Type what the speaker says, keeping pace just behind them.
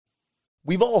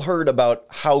We've all heard about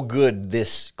how good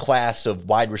this class of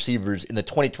wide receivers in the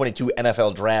 2022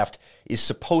 NFL Draft is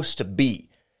supposed to be.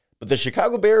 But the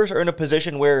Chicago Bears are in a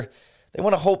position where they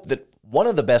want to hope that one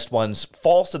of the best ones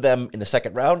falls to them in the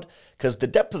second round, because the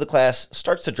depth of the class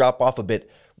starts to drop off a bit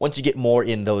once you get more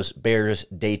in those Bears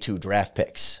Day 2 draft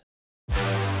picks.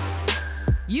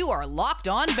 You are Locked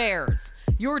On Bears,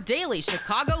 your daily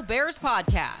Chicago Bears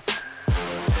podcast.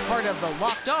 Part of the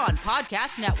Locked On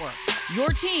Podcast Network,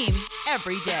 your team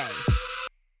every day.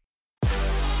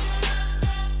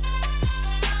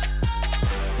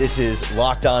 This is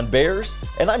Locked On Bears,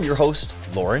 and I'm your host,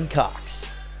 Lauren Cox.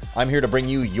 I'm here to bring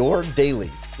you your daily,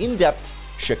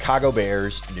 in-depth Chicago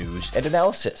Bears news and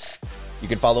analysis. You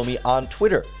can follow me on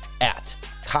Twitter at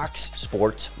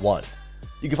CoxSports1.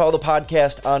 You can follow the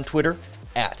podcast on Twitter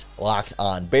at Locked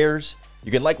On Bears.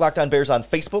 You can like Locked On Bears on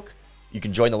Facebook. You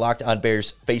can join the Locked On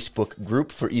Bears Facebook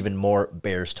group for even more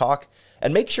Bears talk.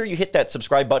 And make sure you hit that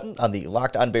subscribe button on the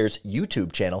Locked On Bears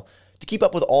YouTube channel to keep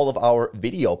up with all of our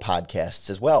video podcasts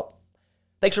as well.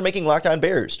 Thanks for making Locked On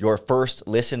Bears your first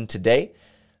listen today.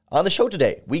 On the show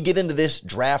today, we get into this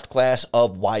draft class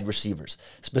of wide receivers,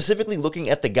 specifically looking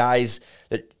at the guys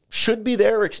that should be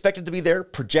there, expected to be there,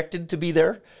 projected to be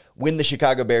there when the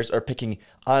Chicago Bears are picking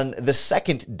on the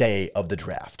second day of the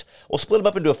draft. We'll split them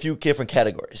up into a few different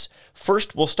categories.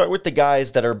 First, we'll start with the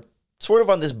guys that are sort of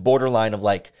on this borderline of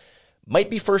might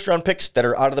be first-round picks that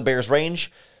are out of the Bears'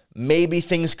 range. Maybe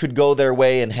things could go their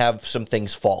way and have some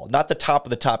things fall. Not the top of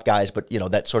the top guys, but,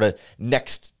 that sort of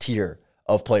next tier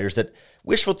of players that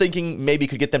wishful thinking maybe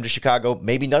could get them to Chicago.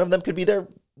 Maybe none of them could be there.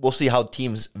 We'll see how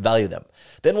teams value them.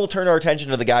 Then we'll turn our attention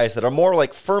to the guys that are more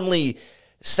firmly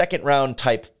second-round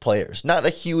type players. Not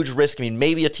a huge risk.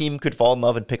 Maybe a team could fall in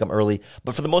love and pick them early,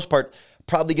 but for the most part,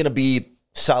 probably going to be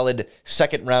solid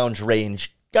second-round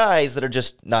range guys that are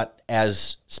just not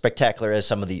as spectacular as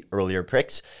some of the earlier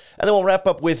picks. And then we'll wrap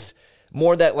up with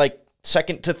more that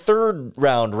second to third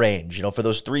round range, for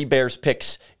those three Bears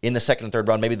picks in the second and third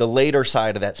round, maybe the later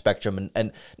side of that spectrum,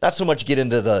 and not so much get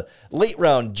into the late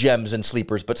round gems and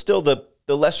sleepers, but still the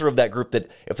lesser of that group, that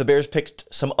if the Bears picked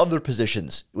some other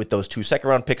positions with those two second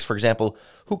round picks, for example,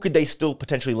 who could they still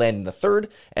potentially land in the third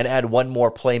and add one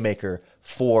more playmaker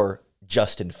for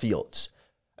Justin Fields?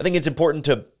 I think it's important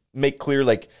to make clear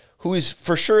who is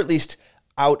for sure at least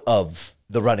out of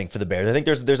the running for the Bears. I think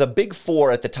there's a big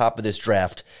four at the top of this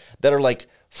draft that are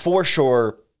for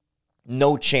sure,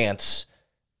 no chance,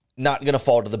 not going to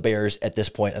fall to the Bears at this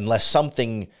point unless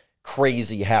something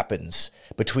crazy happens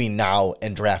between now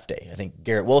and draft day. I think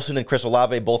Garrett Wilson and Chris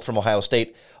Olave, both from Ohio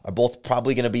State, are both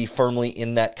probably going to be firmly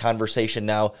in that conversation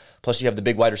now. Plus you have the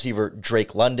big wide receiver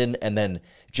Drake London, and then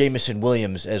Jamison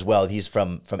Williams as well. He's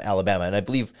from Alabama, and I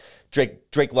believe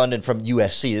Drake London from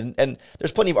USC. And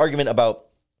there's plenty of argument about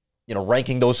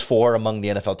ranking those four among the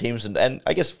NFL teams. And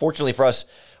I guess fortunately for us,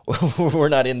 we're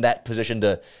not in that position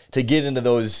to get into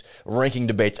those ranking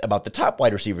debates about the top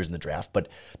wide receivers in the draft. But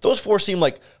those four seem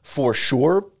like for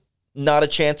sure not a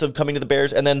chance of coming to the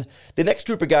Bears. And then the next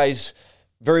group of guys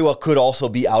very well could also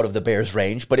be out of the Bears'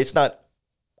 range, but it's not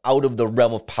out of the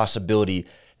realm of possibility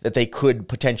that they could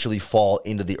potentially fall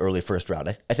into the early first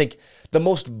round. I think the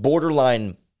most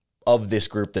borderline of this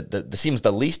group that seems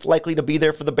the least likely to be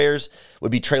there for the Bears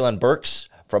would be Treylon Burks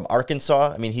from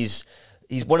Arkansas. He's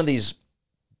one of these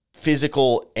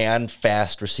physical and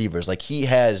fast receivers. He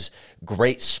has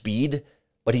great speed,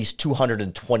 but he's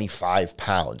 225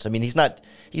 pounds. He's not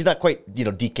quite,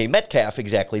 DK Metcalf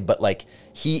exactly, but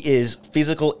he is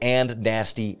physical and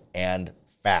nasty and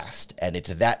fast. And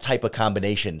it's that type of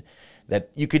combination that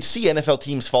you could see NFL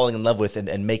teams falling in love with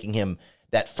and making him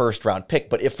that first round pick.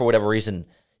 But if for whatever reason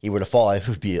he were to fall, it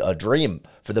would be a dream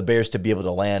for the Bears to be able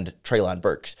to land Treylon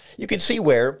Burks. You can see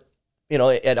where,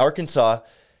 at Arkansas,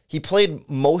 he played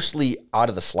mostly out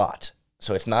of the slot.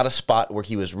 So it's not a spot where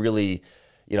he was really,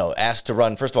 asked to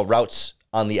run, first of all, routes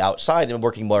on the outside and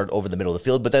working more over the middle of the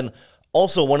field. But then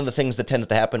also one of the things that tends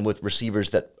to happen with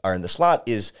receivers that are in the slot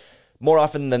is more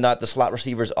often than not, the slot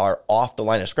receivers are off the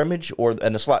line of scrimmage,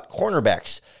 and the slot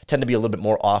cornerbacks tend to be a little bit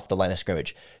more off the line of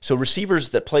scrimmage. So receivers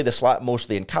that play the slot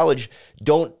mostly in college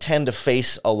don't tend to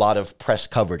face a lot of press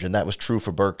coverage, and that was true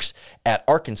for Burks at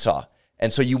Arkansas.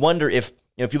 And so you wonder if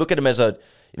you look at him as a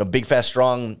big, fast,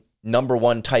 strong, number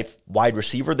one type wide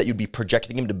receiver that you'd be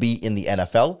projecting him to be in the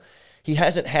NFL, he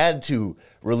hasn't had to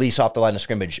release off the line of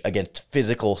scrimmage against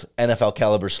physical NFL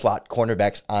caliber slot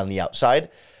cornerbacks on the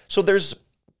outside. So there's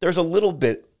a little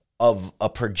bit of a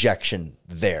projection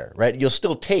there, right? You'll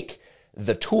still take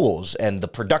the tools and the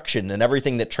production and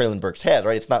everything that Treylon Burks had,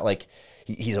 right? It's not like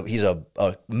he's a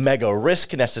mega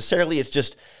risk necessarily. It's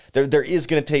just there is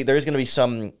going to be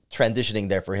some transitioning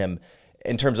there for him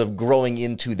in terms of growing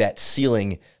into that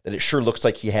ceiling that it sure looks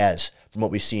like he has from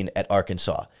what we've seen at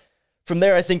Arkansas. From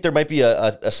there, I think there might be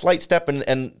a slight step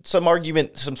and some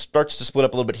argument, some starts to split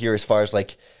up a little bit here as far as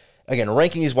like, again,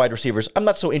 ranking these wide receivers. I'm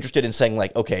not so interested in saying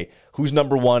like, okay, who's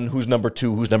number 1, who's number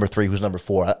 2, who's number 3, who's number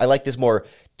 4. I like this more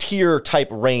tier type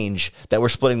range that we're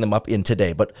splitting them up in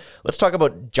today. But let's talk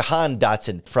about Jahan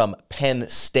Dotson from Penn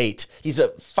State. He's a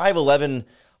 5'11",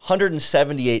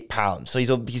 178 pounds. So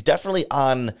he's definitely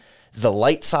on the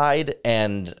light side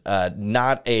and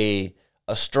not a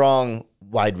strong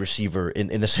wide receiver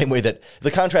in the same way that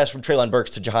the contrast from Treylon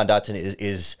Burks to Jahan Dotson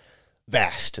is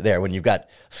vast there when you've got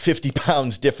 50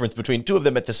 pounds difference between two of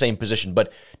them at the same position.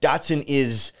 But Dotson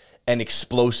is an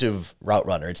explosive route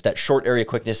runner. It's that short area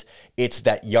quickness. It's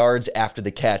that yards after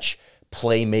the catch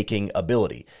playmaking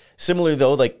ability. Similarly,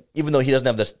 though, like even though he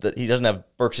doesn't have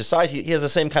Burks' size, he has the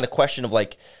same kind of question of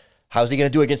like, how's he going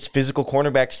to do against physical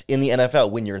cornerbacks in the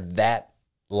NFL when you're that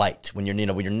light, when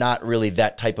you're not really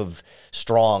that type of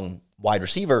strong wide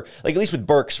receiver? Like at least with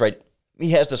Burks, right?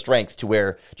 He has the strength to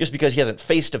where just because he hasn't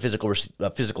faced a physical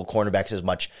cornerbacks as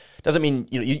much doesn't mean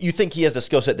you think he has the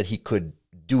skill set that he could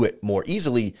do it more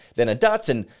easily than a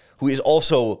Dotson, who is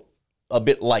also a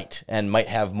bit light and might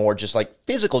have more just like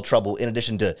physical trouble in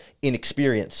addition to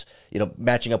inexperience,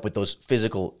 matching up with those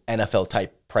physical NFL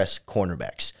type press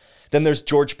cornerbacks. Then there's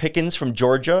George Pickens from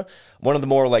Georgia, one of the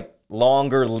more like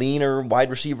longer, leaner wide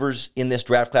receivers in this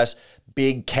draft class.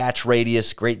 Big catch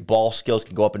radius, great ball skills,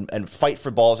 can go up and fight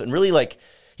for balls, and really like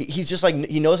he's just like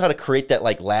he knows how to create that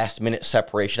like last minute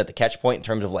separation at the catch point in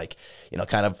terms of like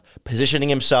kind of positioning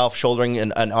himself, shouldering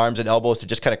and arms and elbows to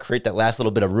just kind of create that last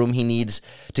little bit of room he needs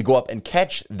to go up and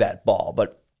catch that ball.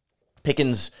 But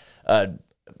Pickens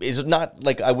is not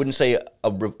like, I wouldn't say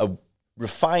a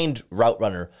refined route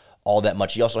runner all that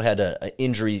much. He also had a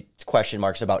injury question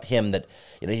marks about him that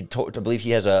I believe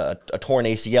he has a torn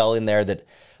ACL in there that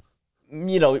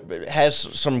has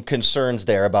some concerns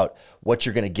there about what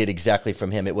you're going to get exactly from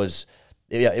him.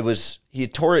 He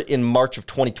tore it in March of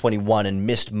 2021 and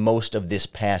missed most of this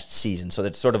past season. So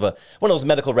that's sort of one of those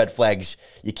medical red flags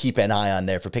you keep an eye on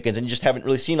there for Pickens, and you just haven't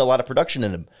really seen a lot of production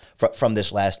in him from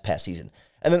this last past season.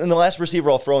 And then the last receiver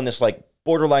I'll throw in this like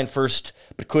borderline first,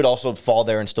 but could also fall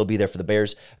there and still be there for the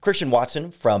Bears. Christian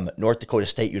Watson from North Dakota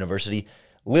State University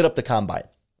lit up the combine.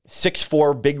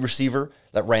 6'4", big receiver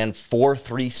that ran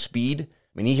 4.3 speed. I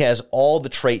mean, he has all the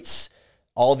traits,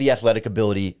 all the athletic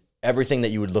ability, everything that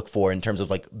you would look for in terms of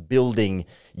like build a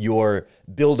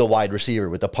wide receiver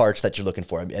with the parts that you're looking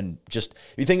for. And just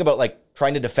if you think about like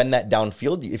trying to defend that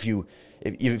downfield, if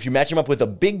you match him up with a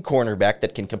big cornerback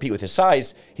that can compete with his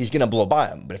size, he's going to blow by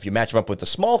him. But if you match him up with a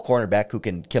small cornerback who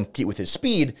can compete with his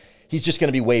speed, he's just going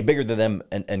to be way bigger than them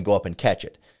and go up and catch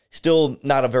it. Still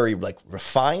not a very like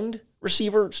refined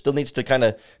receiver, still needs to kind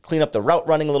of clean up the route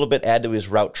running a little bit, add to his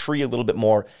route tree a little bit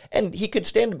more, and he could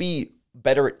stand to be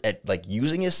better at like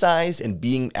using his size and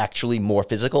being actually more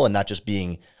physical and not just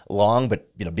being long, but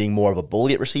being more of a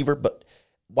bully at receiver. But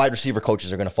wide receiver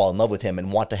coaches are going to fall in love with him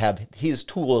and want to have his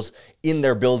tools in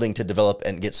their building to develop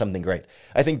and get something great.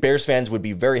 I think Bears fans would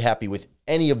be very happy with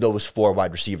any of those 4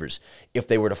 wide receivers if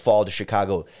they were to fall to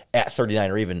Chicago at 39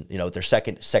 or even their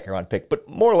second round pick. But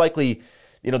more likely,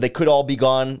 they could all be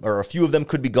gone, or a few of them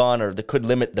could be gone, or they could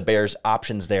limit the Bears'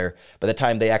 options there by the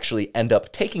time they actually end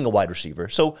up taking a wide receiver.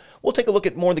 So we'll take a look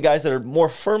at more of the guys that are more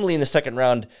firmly in the second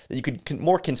round that you could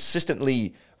more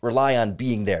consistently rely on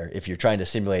being there if you're trying to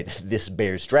simulate this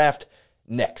Bears draft.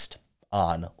 Next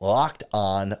on Locked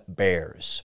On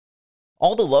Bears.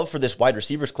 All the love for this wide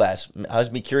receivers class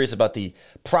has me curious about the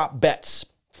prop bets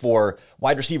for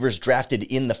wide receivers drafted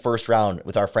in the first round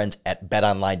with our friends at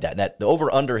betonline.net. The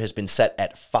over-under has been set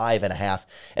at 5.5,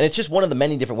 and it's just one of the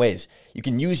many different ways you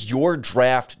can use your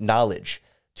draft knowledge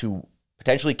to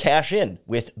potentially cash in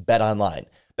with BetOnline.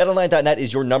 BetOnline.net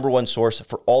is your number one source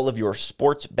for all of your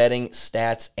sports betting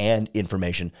stats and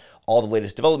information. All the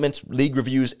latest developments, league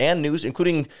reviews, and news,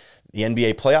 including the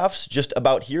NBA playoffs just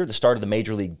about here, the start of the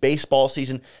Major League Baseball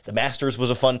season. The Masters was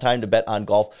a fun time to bet on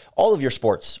golf. All of your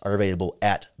sports are available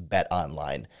at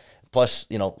BetOnline. Plus,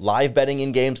 live betting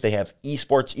in games. They have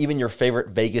esports, even your favorite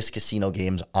Vegas casino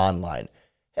games online.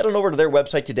 Head on over to their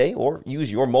website today or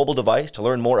use your mobile device to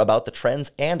learn more about the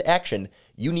trends and action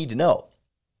you need to know.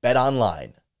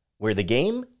 BetOnline, where the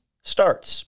game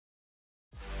starts.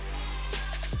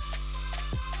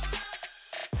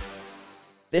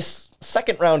 This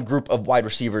second round group of wide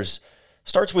receivers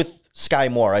starts with Sky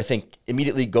Moore. I think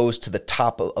immediately goes to the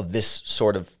top of this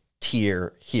sort of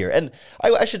tier here. And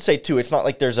I should say too, it's not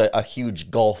like there's a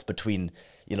huge gulf between,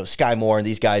 Sky Moore and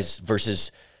these guys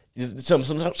versus some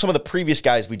of the previous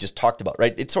guys we just talked about,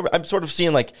 right? I'm sort of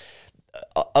seeing like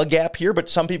a gap here, but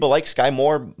some people like Sky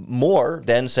Moore more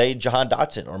than, say, Jahan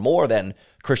Dotson or more than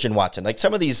Christian Watson. Like,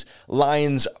 some of these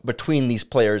lines between these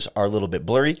players are a little bit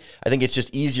blurry. I think it's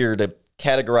just easier to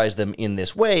categorize them in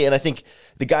this way, and I think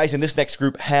the guys in this next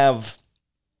group have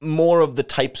more of the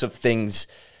types of things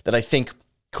that I think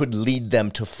could lead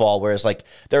them to fall, whereas, like,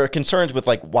 there are concerns with,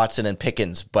 like, Watson and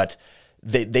Pickens, but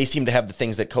they seem to have the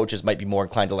things that coaches might be more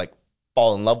inclined to, like,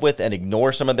 fall in love with and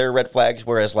ignore some of their red flags,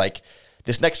 whereas, like,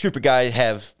 this next group of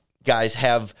guys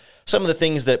have some of the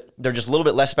things that they're just a little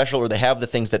bit less special, or they have the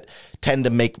things that tend to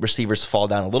make receivers fall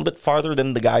down a little bit farther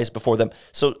than the guys before them.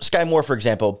 So Sky Moore, for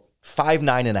example,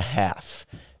 5'9.5",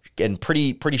 and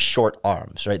pretty short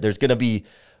arms, right? There's going to be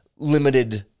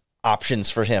limited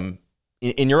options for him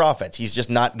in your offense. He's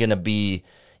just not going to be,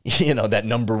 that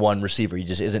number one receiver. He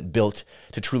just isn't built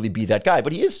to truly be that guy.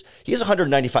 But he is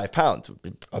 195 pounds,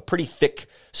 a pretty thick,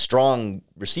 strong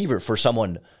receiver for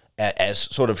someone as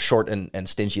sort of short and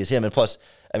stingy as him. And plus,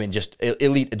 I mean, just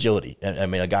elite agility. I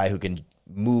mean, a guy who can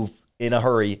move in a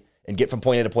hurry and get from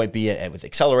point A to point B, and with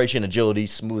acceleration, agility,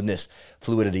 smoothness,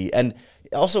 fluidity. And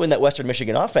also in that Western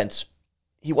Michigan offense,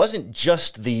 he wasn't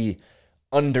just the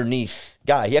underneath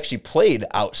guy. He actually played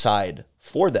outside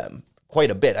for them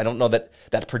quite a bit. I don't know that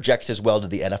projects as well to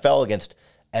the NFL against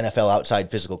NFL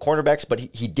outside physical cornerbacks, but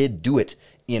he did do it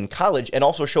in college, and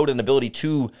also showed an ability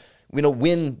to,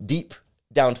 win deep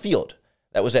downfield.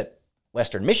 That was at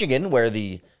Western Michigan, where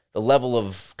the level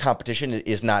of competition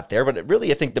is not there. But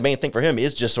really, I think the main thing for him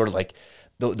is just sort of like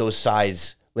those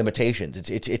size limitations.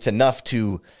 It's enough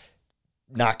to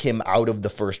knock him out of the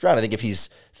first round. I think if he's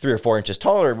 3 or 4 inches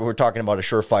taller, we're talking about a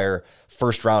surefire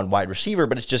first round wide receiver.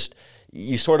 But it's just,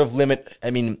 you sort of limit.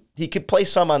 I mean, he could play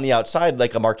some on the outside,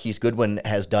 like a Marquise Goodwin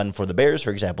has done for the Bears,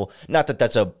 for example. Not that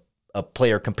that's a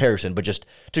player comparison, but just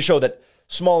to show that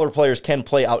smaller players can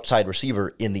play outside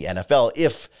receiver in the NFL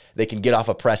if they can get off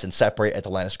a press and separate at the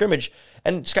line of scrimmage.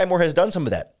 And Sky Moore has done some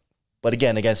of that. But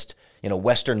again, against,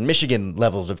 Western Michigan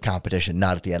levels of competition,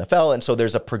 not at the NFL. And so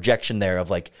there's a projection there of,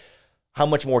 like, how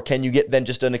much more can you get than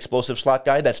just an explosive slot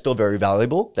guy? That's still very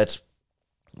valuable. That's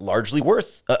largely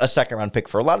worth a second-round pick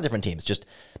for a lot of different teams. Just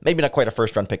maybe not quite a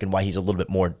first-round pick, and why he's a little bit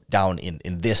more down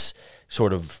in this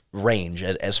sort of range.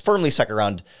 As firmly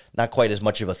second-round, not quite as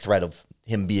much of a threat of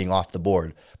him being off the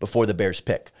board before the Bears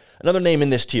pick. Another name in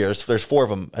this tier, there's 4 of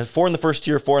them. 4 in the first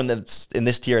tier, 4 in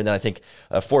this tier, and then I think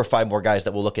 4 or 5 more guys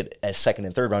that we'll look at as second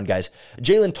and third-round guys.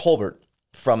 Jalen Tolbert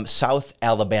from South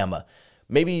Alabama.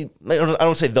 Maybe, I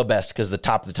don't say the best, because the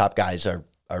top guys are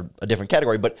a different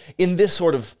category, but in this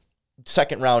sort of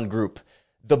second round group,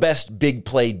 the best big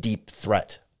play deep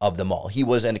threat of them all. He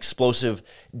was an explosive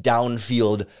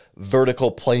downfield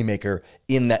vertical playmaker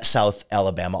in that South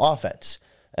Alabama offense.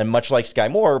 And much like Sky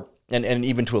Moore, and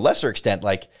even to a lesser extent,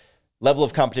 like, level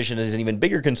of competition is an even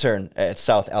bigger concern at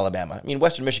South Alabama. I mean,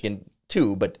 Western Michigan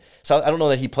too, but I don't know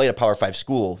that he played a Power 5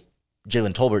 school.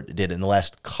 Jalen Tolbert did in the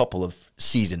last couple of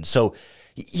seasons. So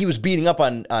he was beating up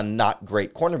on not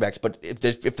great cornerbacks, but if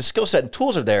the skill set and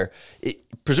tools are there,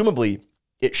 presumably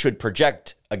it should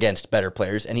project against better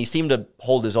players. And he seemed to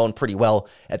hold his own pretty well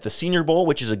at the Senior Bowl,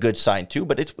 which is a good sign too.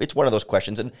 But it's one of those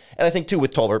questions. And I think too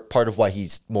with Tolbert, part of why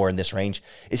he's more in this range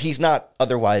is he's not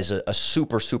otherwise a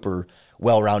super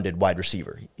well-rounded wide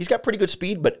receiver. He's got pretty good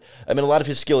speed, but I mean, a lot of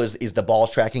his skill is the ball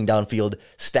tracking downfield,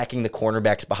 stacking the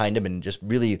cornerbacks behind him, and just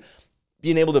really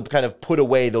being able to kind of put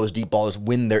away those deep balls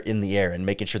when they're in the air and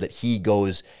making sure that he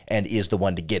goes and is the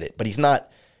one to get it. But he's not,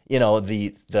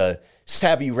 the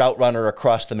savvy route runner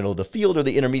across the middle of the field or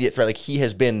the intermediate threat. Like, he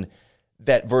has been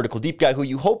that vertical deep guy who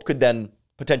you hope could then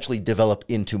potentially develop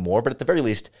into more. But at the very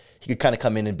least, he could kind of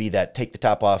come in and be that, take the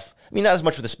top off. I mean, not as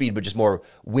much with the speed, but just more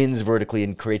wins vertically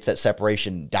and creates that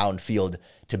separation downfield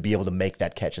to be able to make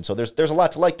that catch. And so there's a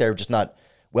lot to like there, just not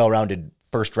well-rounded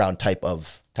first round type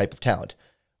of talent.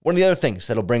 One of the other things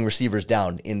that'll bring receivers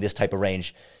down in this type of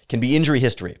range can be injury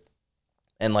history.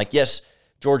 And yes,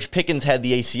 George Pickens had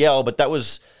the ACL, but that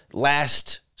was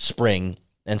last spring.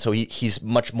 And so he's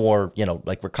much more,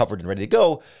 recovered and ready to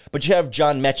go. But you have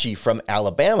John Mechie from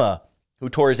Alabama, who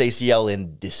tore his ACL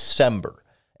in December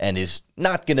and is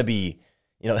not going to be,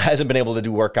 hasn't been able to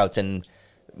do workouts. And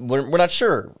we're not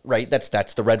sure, right?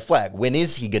 That's the red flag. When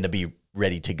is he going to be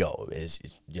ready to go?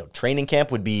 Training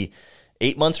camp would be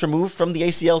 8 months removed from the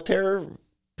ACL tear,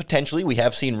 potentially. We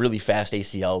have seen really fast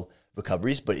ACL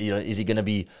recoveries, but is he going to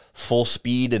be full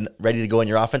speed and ready to go in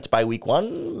your offense by week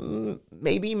 1?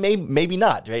 Maybe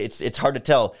not. Right? It's hard to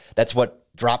tell. That's what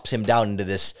drops him down into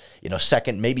this,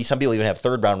 second. Maybe some people even have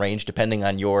third round range, depending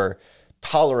on your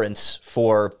tolerance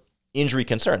for injury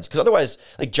concerns. Because otherwise,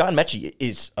 like John Mechie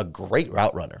is a great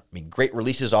route runner. I mean, great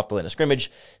releases off the line of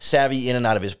scrimmage, savvy in and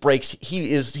out of his breaks.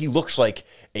 He looks like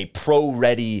a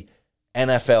pro-ready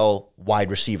NFL wide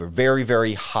receiver. Very,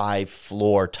 very high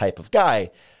floor type of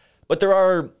guy. But there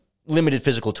are limited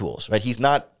physical tools, right? He's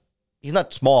not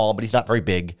small, but he's not very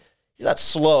big. He's not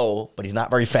slow, but he's not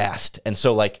very fast. And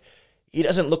so, like, he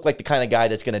doesn't look like the kind of guy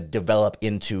that's going to develop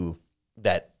into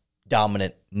that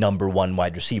dominant number one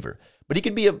wide receiver. But he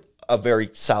could be a very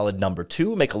solid number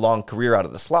two, make a long career out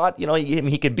of the slot. You know,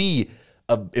 he could be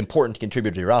an important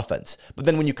contributor to your offense. But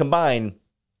then when you combine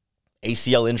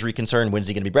ACL injury concern, when's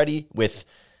he going to be ready, with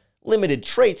limited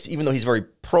traits, even though he's very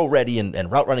pro-ready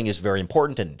and route running is very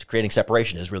important and creating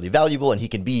separation is really valuable, and he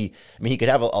could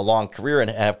have a long career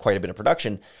and have quite a bit of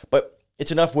production, but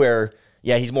it's enough where,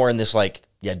 he's more in this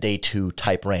day two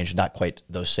type range, not quite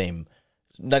the same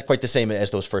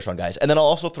as those first round guys. And then I'll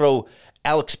also throw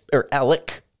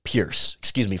Alec Pierce,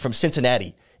 from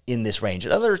Cincinnati in this range.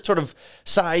 Another sort of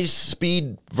size,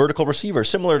 speed, vertical receiver,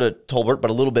 similar to Tolbert,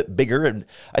 but a little bit bigger, and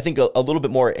I think a little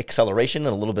bit more acceleration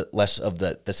and a little bit less of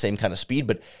the same kind of speed.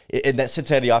 But in that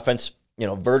Cincinnati offense,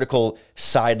 vertical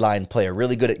sideline player,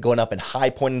 really good at going up and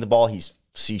high pointing the ball. He's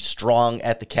strong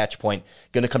at the catch point,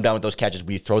 going to come down with those catches.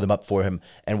 We throw them up for him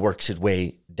and works his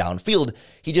way downfield.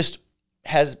 He just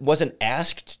wasn't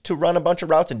asked to run a bunch of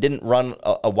routes and didn't run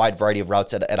a wide variety of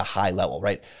routes at a high level,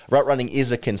 right? Route running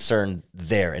is a concern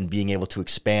there, and being able to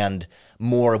expand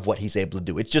more of what he's able to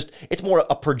do. It's more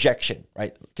a projection,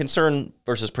 right? Concern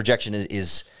versus projection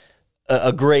is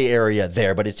a gray area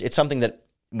there, but it's something that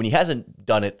when he hasn't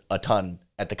done it a ton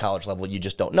at the college level, you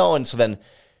just don't know. And so then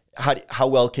how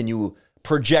well can you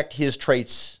project his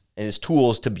traits and his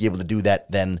tools to be able to do that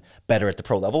then better at the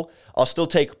pro level? I'll still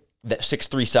take that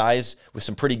 6'3" size with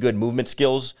some pretty good movement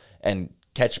skills and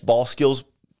catch ball skills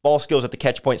at the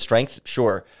catch point strength.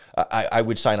 Sure, I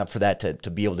would sign up for that to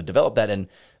be able to develop that, and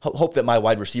hope that my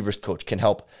wide receivers coach can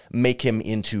help make him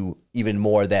into even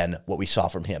more than what we saw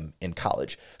from him in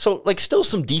college. So, still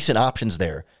some decent options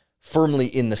there, firmly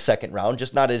in the second round,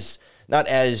 just not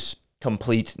as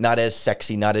complete, not as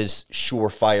sexy, not as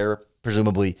surefire,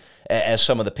 presumably, as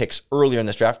some of the picks earlier in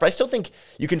this draft. But I still think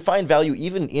you can find value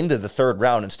even into the third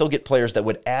round and still get players that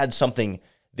would add something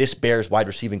this Bears wide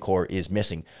receiving core is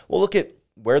missing. We'll look at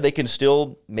where they can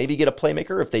still maybe get a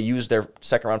playmaker if they use their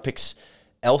second round picks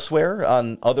elsewhere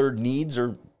on other needs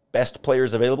or best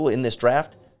players available in this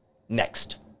draft.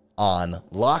 Next on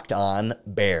Locked On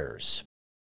Bears.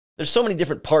 There's so many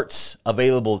different parts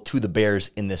available to the Bears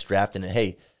in this draft, and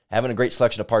hey, having a great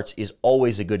selection of parts is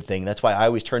always a good thing. That's why I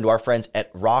always turn to our friends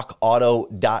at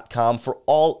rockauto.com for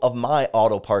all of my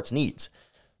auto parts needs.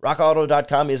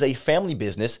 RockAuto.com is a family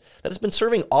business that has been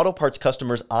serving auto parts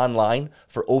customers online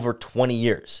for over 20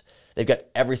 years. They've got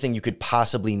everything you could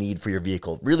possibly need for your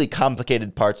vehicle. Really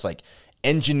complicated parts like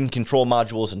engine control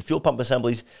modules and fuel pump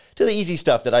assemblies, to the easy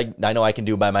stuff that I know I can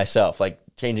do by myself, like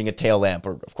changing a tail lamp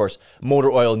or, of course,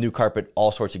 motor oil, new carpet,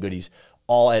 all sorts of goodies,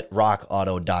 all at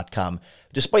rockauto.com.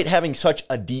 Despite having such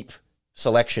a deep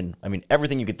selection,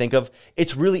 everything you could think of,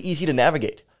 it's really easy to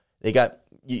navigate.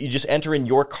 You just enter in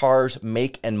your car's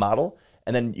make and model,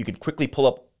 and then you can quickly pull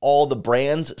up all the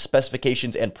brands,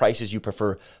 specifications, and prices you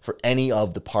prefer for any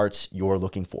of the parts you're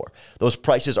looking for. Those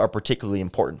prices are particularly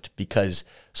important because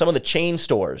some of the chain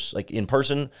stores, like in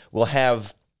person, will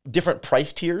have different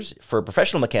price tiers. For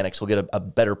professional mechanics, will get a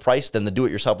better price than the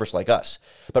do-it-yourselfers like us.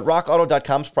 But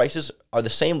RockAuto.com's prices are the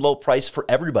same low price for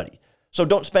everybody. So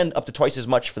don't spend up to twice as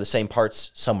much for the same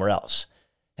parts somewhere else.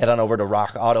 Head on over to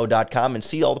rockauto.com and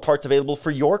see all the parts available for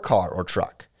your car or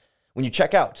truck. When you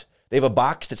check out, they have a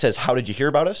box that says, "How did you hear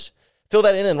about us?" Fill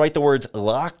that in and write the words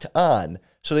 "Locked On"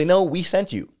 so they know we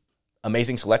sent you.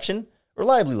 Amazing selection,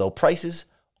 reliably low prices,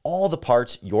 all the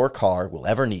parts your car will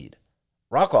ever need.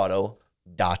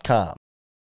 rockauto.com.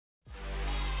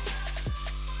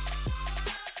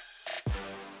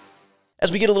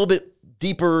 As we get a little bit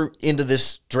deeper into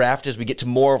this draft, as we get to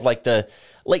more of the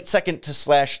late second to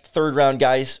 /third round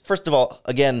guys, first of all,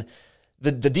 again,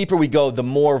 the deeper we go, the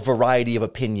more variety of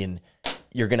opinion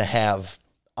you're going to have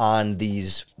on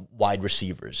these wide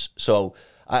receivers. So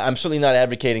I'm certainly not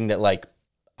advocating that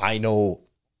I know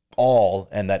all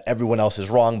and that everyone else is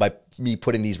wrong by me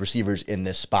putting these receivers in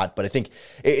this spot. But I think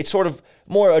it's sort of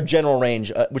more a general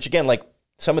range, which again,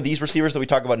 some of these receivers that we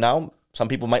talk about now, some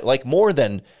people might like more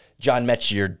than John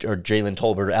Mechie or Jalen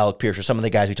Tolbert or Alec Pierce or some of the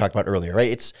guys we talked about earlier,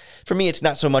 right? For me, it's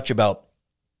not so much about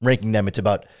ranking them. It's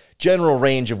about general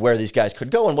range of where these guys could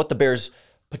go and what the Bears'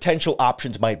 potential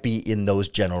options might be in those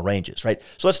general ranges, right?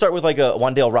 So let's start with a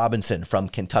Wan'Dale Robinson from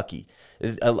Kentucky.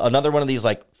 Another one of these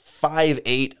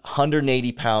 5'8",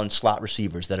 180-pound slot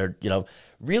receivers that are,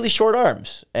 really short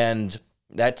arms. And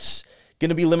that's going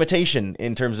to be limitation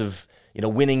in terms of,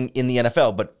 winning in the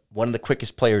NFL. But one of the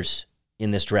quickest players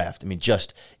in this draft. I mean,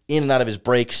 just in and out of his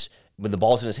breaks when the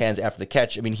ball's in his hands after the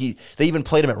catch. I mean, they even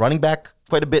played him at running back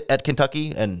quite a bit at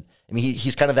Kentucky. And, I mean,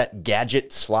 he's kind of that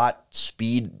gadget slot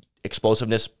speed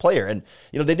explosiveness player. And,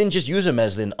 they didn't just use him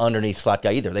as an underneath slot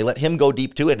guy either. They let him go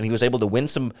deep to it, and he was able to win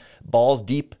some balls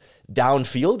deep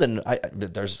downfield. And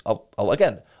there's,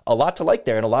 again, a lot to like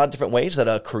there in a lot of different ways that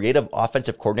a creative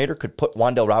offensive coordinator could put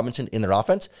Wan'Dale Robinson in their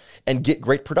offense and get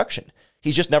great production.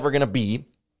 He's just never going to be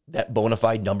that bona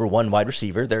fide number one wide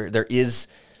receiver. There is,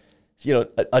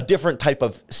 a different type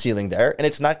of ceiling there, and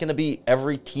it's not going to be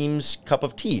every team's cup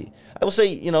of tea. I will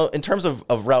say, in terms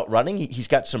of route running, he's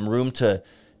got some room to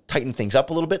tighten things up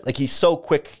a little bit. Like, he's so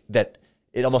quick that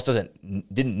it almost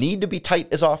didn't need to be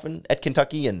tight as often at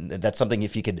Kentucky, and that's something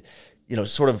if you could,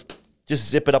 sort of just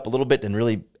zip it up a little bit and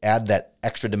really add that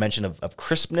extra dimension of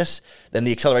crispness, then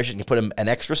the acceleration can put him an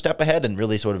extra step ahead and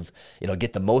really sort of,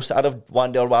 get the most out of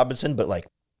Wan'Dale Robinson. But like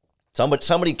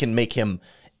somebody can make him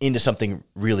into something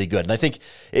really good. And I think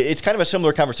it's kind of a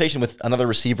similar conversation with another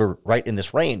receiver right in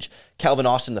this range, Calvin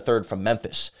Austin III from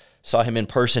Memphis. Saw him in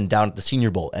person down at the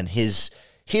Senior Bowl, and his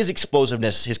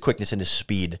explosiveness, his quickness, and his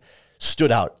speed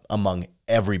stood out among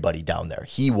everybody down there.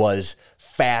 He was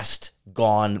fast,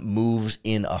 gone, moves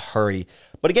in a hurry.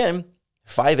 But again,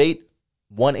 5'8",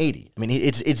 180. I mean,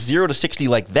 it's 0 to 60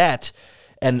 like that.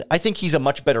 And I think he's a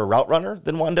much better route runner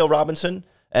than Wan'Dale Robinson.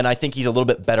 And I think he's a little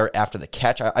bit better after the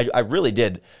catch. I really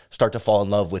did start to fall in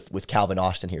love with Calvin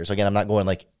Austin here. So again, I'm not going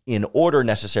like in order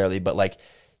necessarily, but like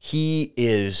he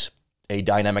is a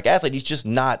dynamic athlete. He's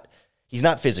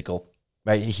not physical,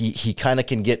 right? He kind of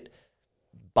can get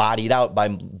bodied out by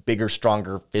bigger,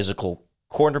 stronger physical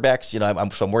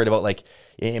cornerbacks. I'm worried about like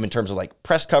him in terms of like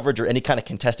press coverage or any kind of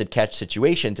contested catch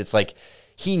situations. It's like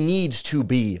he needs to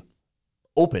be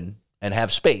open and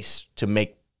have space to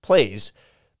make plays,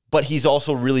 but he's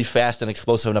also really fast and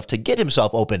explosive enough to get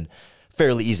himself open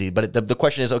fairly easy. But the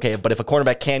question is, okay, but if a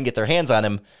cornerback can get their hands on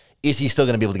him, is he still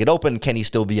going to be able to get open? Can he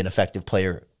still be an effective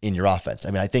player in your offense?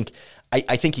 I mean, I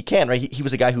think he can, right? He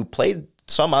was a guy who played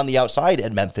some on the outside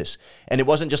at Memphis, and it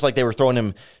wasn't just like they were throwing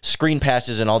him screen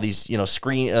passes and all these,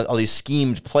 all these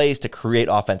schemed plays to create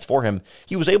offense for him.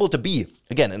 He was able to be,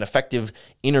 again, an effective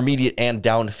intermediate and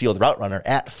downfield route runner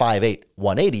at 5'8",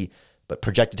 180, but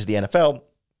projected to the NFL,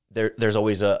 there's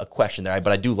always a question there.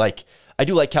 But I do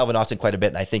like Calvin Austin quite a bit,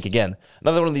 and I think, again,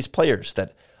 another one of these players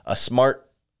that a smart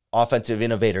offensive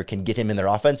innovator can get him in their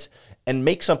offense and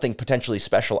make something potentially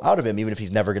special out of him, even if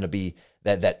he's never going to be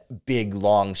that big,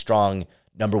 long, strong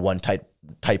number one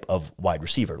type of wide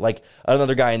receiver. Like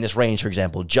another guy in this range, for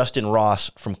example, Justin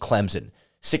Ross from Clemson,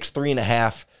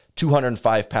 6'3.5",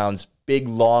 205 pounds, big,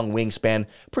 long wingspan,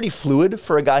 pretty fluid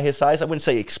for a guy his size. I wouldn't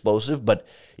say explosive, but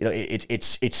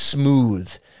it's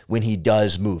smooth when he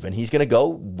does move, and he's going to go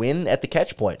win at the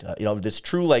catch point. This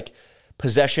true like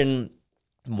possession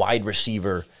wide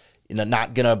receiver,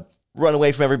 not going to run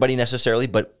away from everybody necessarily,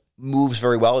 but moves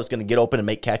very well, is going to get open and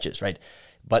make catches, right?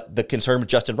 But the concern with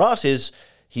Justin Ross is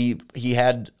he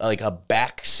had like a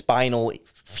back spinal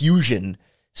fusion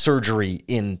surgery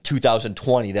in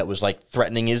 2020 that was like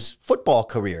threatening his football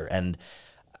career. And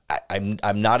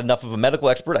I'm not enough of a medical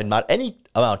expert. I'm not any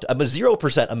amount. I'm a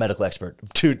 0% a medical expert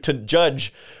to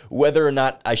judge whether or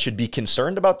not I should be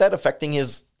concerned about that affecting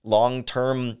his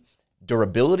long-term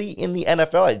durability in the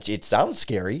NFL. It sounds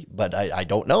scary, but I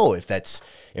don't know if that's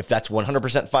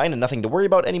 100% fine and nothing to worry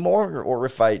about anymore, or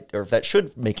if that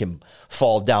should make him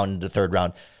fall down into the third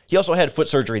round. He also had foot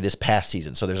surgery this past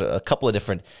season, so there's a couple of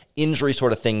different injury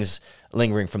sort of things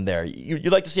lingering from there.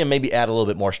 You'd like to see him maybe add a little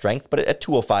bit more strength, but at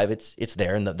 205, it's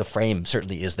there, and the frame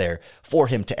certainly is there for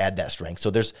him to add that strength.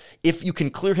 So if you can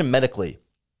clear him medically,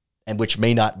 and which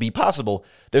may not be possible,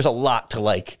 there's a lot to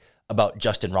like about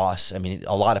Justin Ross. I mean,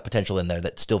 a lot of potential in there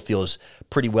that still feels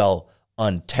pretty well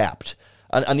untapped.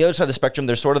 On the other side of the spectrum,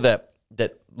 there's sort of that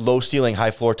low ceiling,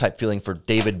 high floor type feeling for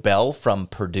David Bell from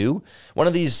Purdue. One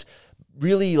of these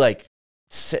really like,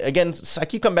 again, I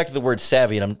keep coming back to the word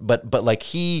savvy, but like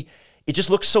it just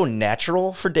looks so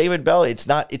natural for David Bell. It's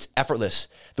effortless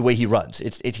the way he runs.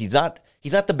 He's not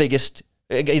the biggest.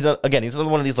 He's another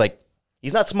one of these, like,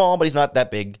 he's not small, but he's not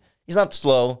that big. He's not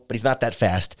slow, but he's not that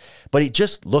fast. But it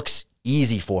just looks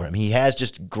easy for him. He has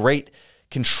just great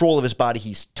control of his body.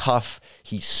 He's tough.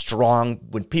 He's strong.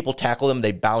 When people tackle him,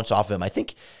 they bounce off him. I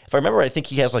think, if I remember,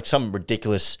 he has like some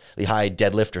ridiculously high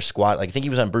deadlift or squat. Like, I think he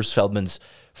was on Bruce Feldman's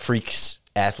freaks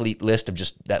athlete list of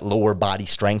just that lower body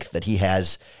strength that he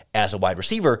has as a wide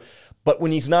receiver. But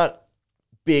when he's not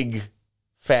big,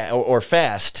 or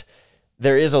fast,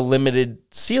 there is a limited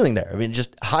ceiling there. I mean,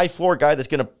 just high floor guy that's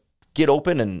going to get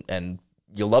open and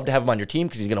you'll love to have him on your team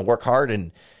because he's going to work hard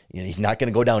and he's not going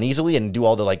to go down easily and do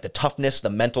all the the toughness, the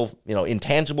mental,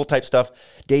 intangible type stuff.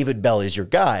 David Bell is your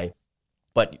guy,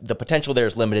 but the potential there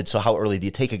is limited. So how early do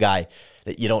you take a guy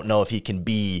that you don't know if he can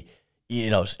be,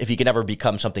 if he can ever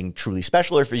become something truly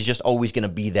special, or if he's just always going to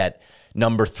be that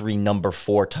number 3, number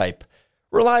 4 type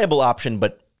reliable option,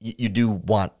 but you do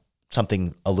want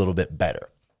something a little bit better.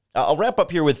 I'll wrap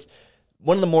up here with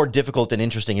one of the more difficult and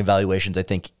interesting evaluations, I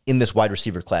think, in this wide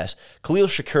receiver class. Khalil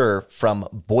Shakir from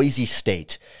Boise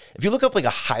State. If you look up a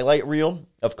highlight reel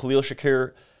of Khalil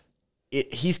Shakir,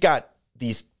 he's got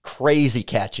these crazy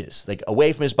catches,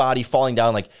 away from his body, falling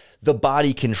down. The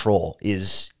body control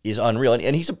is unreal.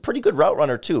 And he's a pretty good route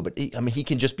runner too, but he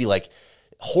can just be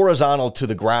horizontal to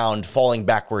the ground, falling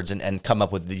backwards and come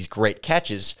up with these great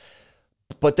catches.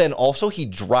 But then also he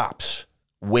drops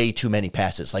way too many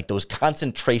passes, those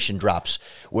concentration drops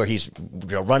where he's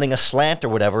running a slant or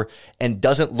whatever and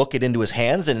doesn't look it into his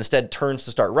hands and instead turns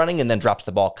to start running and then drops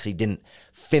the ball because he didn't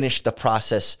finish the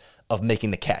process of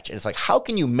making the catch. And it's how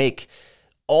can you make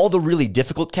all the really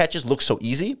difficult catches look so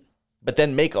easy, but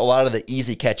then make a lot of the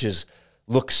easy catches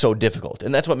look so difficult?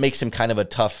 And that's what makes him kind of a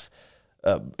tough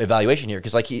evaluation here,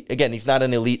 because he's not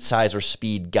an elite size or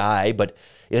speed guy, but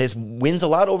he wins a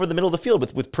lot over the middle of the field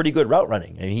with pretty good route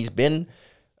running. And he's been,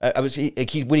 when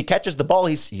he catches the ball,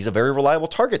 he's a very reliable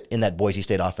target in that Boise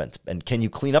State offense. And can you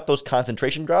clean up those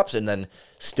concentration drops and then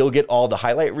still get all the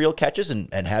highlight reel catches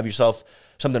and have yourself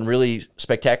something really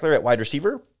spectacular at wide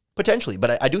receiver? Potentially.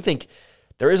 But I do think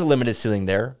there is a limited ceiling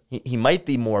there. He might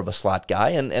be more of a slot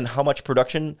guy, and how much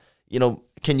production,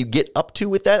 can you get up to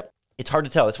with that? It's hard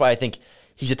to tell. That's why I think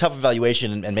he's a tough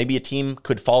evaluation, and maybe a team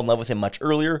could fall in love with him much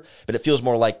earlier, but it feels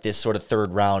more like this sort of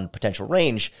third round potential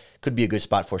range could be a good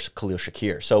spot for Khalil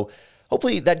Shakir. So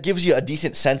hopefully that gives you a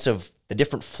decent sense of the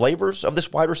different flavors of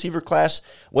this wide receiver class,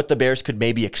 what the Bears could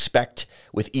maybe expect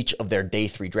with each of their day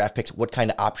 3 draft picks, what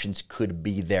kind of options could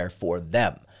be there for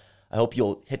them. I hope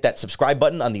you'll hit that subscribe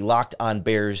button on the Locked On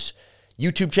Bears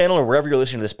YouTube channel or wherever you're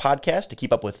listening to this podcast to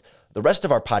keep up with the rest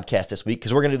of our podcast this week,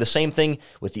 because we're going to do the same thing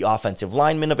with the offensive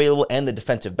linemen available and the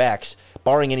defensive backs,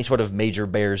 barring any sort of major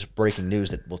Bears breaking news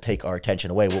that will take our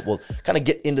attention away. We'll kind of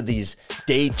get into these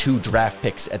day 2 draft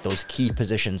picks at those key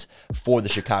positions for the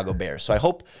Chicago Bears. So I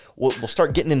hope we'll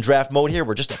start getting in draft mode here.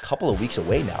 We're just a couple of weeks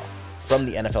away now from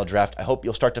the NFL draft. I hope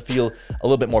you'll start to feel a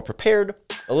little bit more prepared,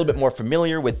 a little bit more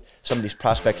familiar with some of these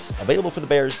prospects available for the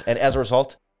Bears. And as a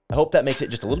result, I hope that makes it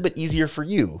just a little bit easier for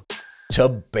you to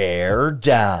bear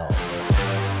down.